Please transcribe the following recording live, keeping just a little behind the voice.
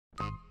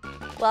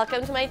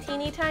Welcome to my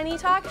teeny tiny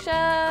talk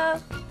show.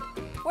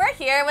 We're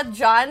here with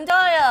John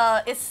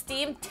Doyle,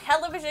 esteemed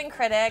television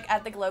critic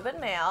at the Globe and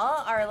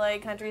Mail, our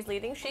country's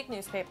leading chic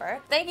newspaper.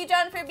 Thank you,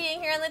 John, for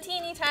being here on the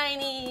teeny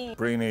tiny.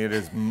 Briony, it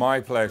is my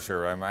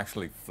pleasure. I'm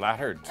actually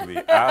flattered to be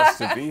asked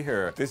to be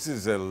here. This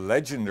is a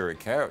legendary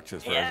couch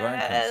as far as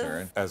I'm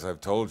concerned. As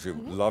I've told you,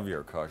 love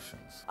your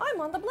cushions. I'm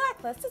on the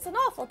blacklist. It's an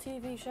awful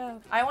TV show.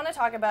 I want to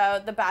talk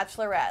about The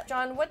Bachelorette.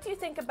 John, what do you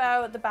think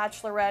about The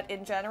Bachelorette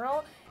in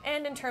general?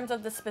 And in terms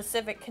of the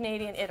specific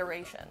Canadian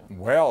iteration?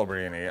 Well,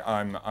 Briony,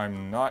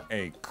 I'm not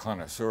a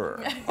connoisseur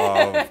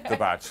of The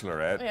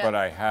Bachelorette, but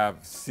I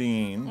have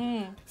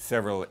seen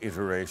several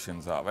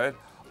iterations of it.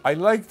 I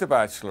like The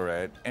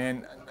Bachelorette,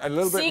 and a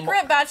little bit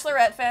Secret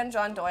Bachelorette fan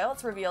John Doyle,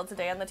 it's revealed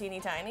today on the Teeny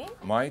Tiny.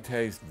 My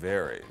taste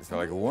varies.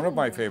 One of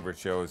my favorite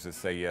shows is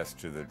Say Yes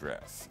to the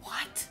Dress.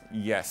 What?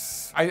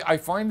 Yes. I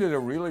find it a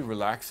really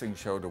relaxing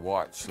show to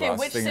watch. Okay,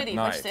 which city?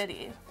 Which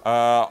city?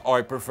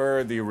 I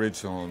prefer the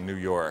original New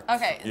York.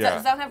 Okay,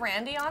 does that have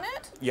Randy on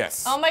it?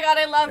 Yes. Oh my god,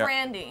 I love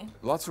Randy.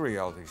 Lots of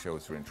reality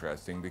shows are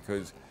interesting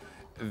because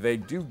they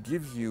do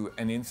give you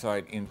an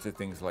insight into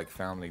things like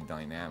family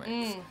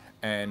dynamics.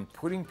 And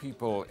putting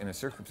people in a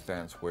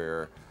circumstance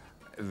where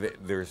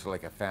there's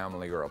like a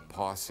family or a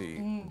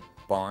posse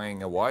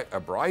buying a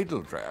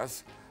bridal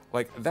dress,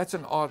 that's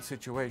an odd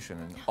situation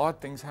and odd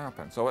things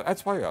happen. So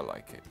that's why I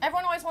like it.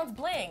 Everyone always wants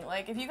bling.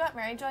 If you got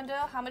married, John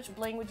Doyle, how much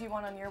bling would you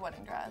want on your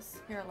wedding dress?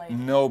 You're like...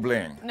 No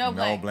bling. No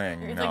bling. No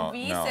bling. It's no,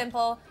 V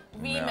simple,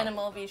 V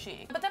minimal, V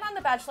chic. But then on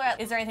The Bachelorette,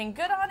 is there anything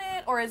good on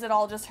it or is it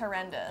all just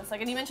horrendous?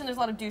 And you mentioned there's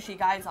a lot of douchey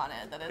guys on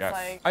it that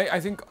it's I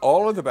think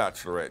all of the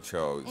Bachelorette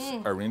shows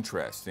are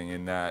interesting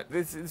in that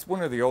this is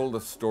one of the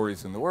oldest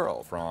stories in the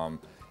world, from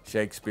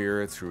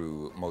Shakespeare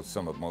through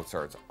some of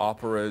Mozart's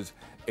operas.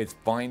 It's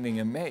finding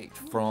a mate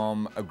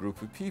from a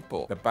group of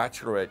people. The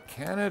Bachelorette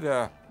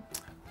Canada,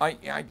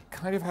 I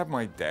kind of have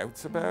my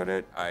doubts about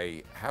it.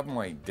 I have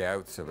my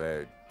doubts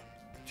about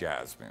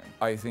Jasmine.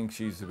 I think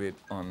she's a bit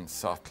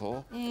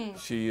unsubtle.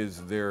 She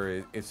is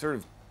there. It's sort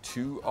of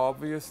too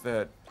obvious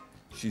that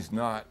she's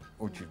not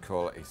what you'd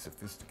call a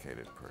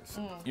sophisticated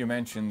person. You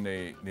mentioned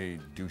the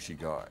douchey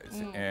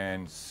guys,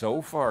 and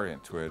so far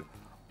into it,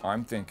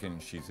 I'm thinking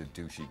she's a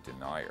douchey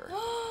denier.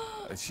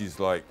 She's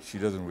she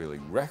doesn't really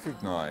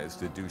recognize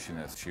the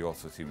douchiness. She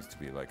also seems to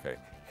be like a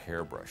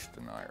hairbrush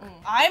denier.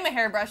 I'm a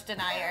hairbrush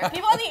denier.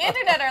 People on the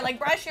internet are like,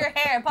 brush your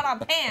hair, put on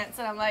pants,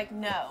 and I'm like,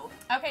 no.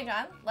 Okay,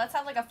 John, let's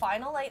have a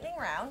final lightning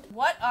round.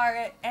 What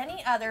are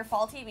any other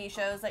fall TV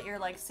shows that you're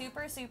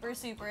super, super,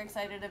 super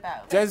excited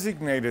about?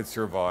 Designated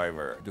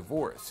Survivor,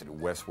 Divorce,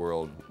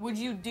 Westworld. Would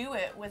you do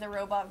it with a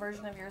robot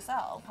version of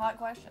yourself? Hot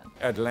question.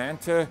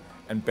 Atlanta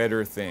and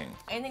Better Things.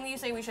 Anything that you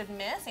say we should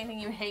miss? Anything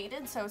you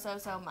hated so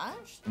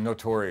much?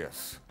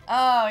 Notorious.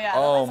 Oh yeah.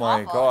 Oh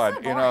my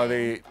God!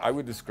 So I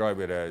would describe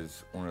it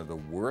as one of the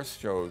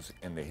worst shows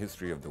in the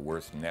history of the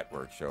worst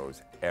network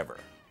shows ever.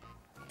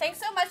 Thanks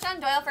so much, John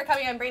Doyle, for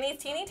coming on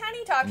Briony's Teeny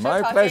Tiny Talk Show.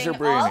 My pleasure,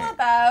 Briony. All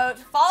about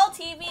fall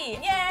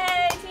TV.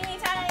 Yay, Teeny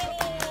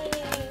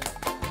Tiny!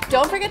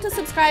 Don't forget to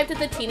subscribe to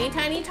the Teeny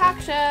Tiny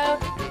Talk Show.